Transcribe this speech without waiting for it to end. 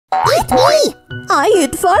Eat me! I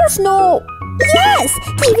eat fire snow. Yes!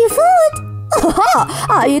 Give you food!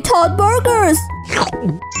 I eat hot burgers.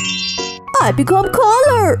 I become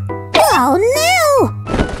color. Oh no!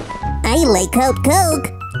 I like Coke.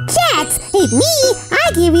 Cats, eat me!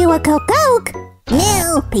 I give you a Coke.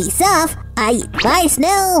 No, peace off. I eat fire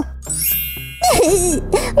snow.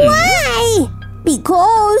 Why?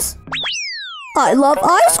 Because I love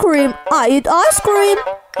ice cream. I eat ice cream.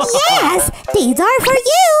 Yes, these are for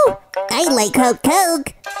you. I like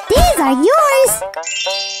Coke. These are yours.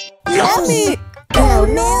 Yummy! Oh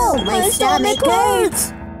no, my stomach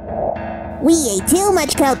hurts. We ate too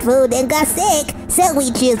much Coke food and got sick, so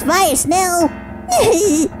we choose fire snow.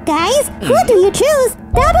 Guys, who do you choose?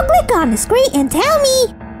 Double click on the screen and tell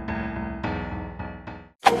me.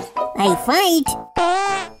 I fight.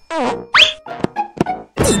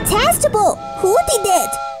 Detestable! Who did it?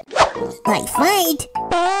 I fight.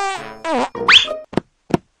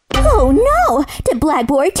 Oh no! The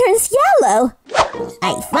blackboard turns yellow.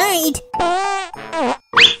 I fight.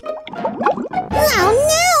 Oh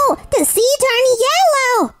no! The sea turned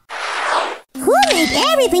yellow! Who made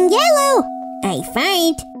everything yellow? I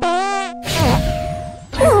fight.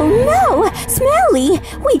 Oh no! Smelly!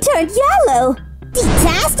 We turned yellow.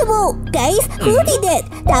 Detestable! Guys, who did it?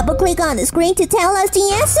 Double click on the screen to tell us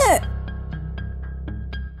the answer.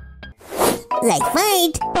 I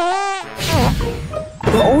fight.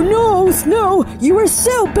 Oh no, Snow! You are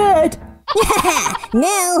so bad!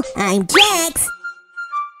 No, I'm Jax.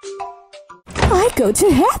 I go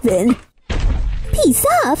to heaven. Peace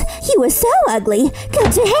off! You are so ugly!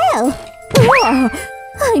 Go to hell! Oh,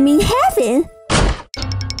 I mean heaven!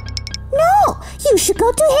 No, you should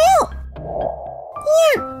go to hell.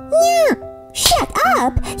 Yeah. Shut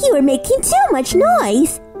up! You are making too much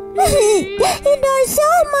noise! You know so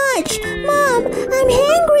much. Mom, I'm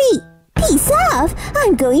hungry. Peace off!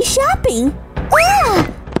 I'm going shopping! Ah!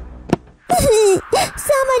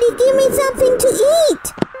 Somebody give me something to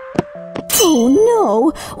eat. Oh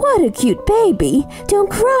no! What a cute baby! Don't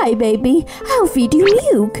cry, baby! I'll feed you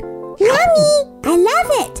milk! Yummy! I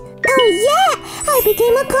love it! Oh yeah! I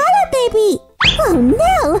became a color baby! Oh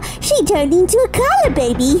no! She turned into a color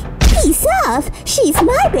baby! Peace off! She's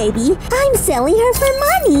my baby! I'm selling her for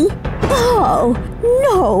money! Oh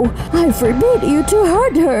no! I forbid you to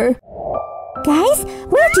hurt her! Guys,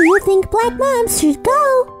 where do you think Black Moms should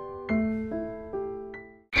go?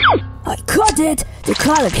 I caught it! The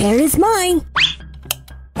colored hair is mine!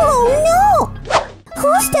 Oh no!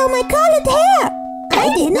 Who stole my colored hair?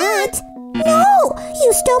 I did not! No!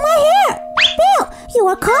 You stole my hair! Bill, you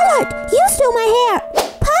are colored! You stole my hair!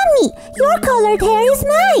 Pomni, your colored hair is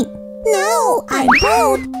mine! No, I'm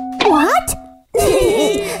both! What?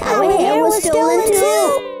 Our hair was stolen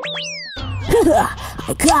too!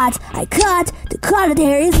 I caught! The colored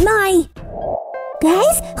hair is mine!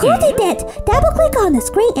 Guys, who did it? Double click on the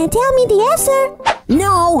screen and tell me the answer!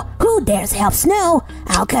 No! Who dares help Snow?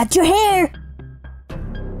 I'll cut your hair!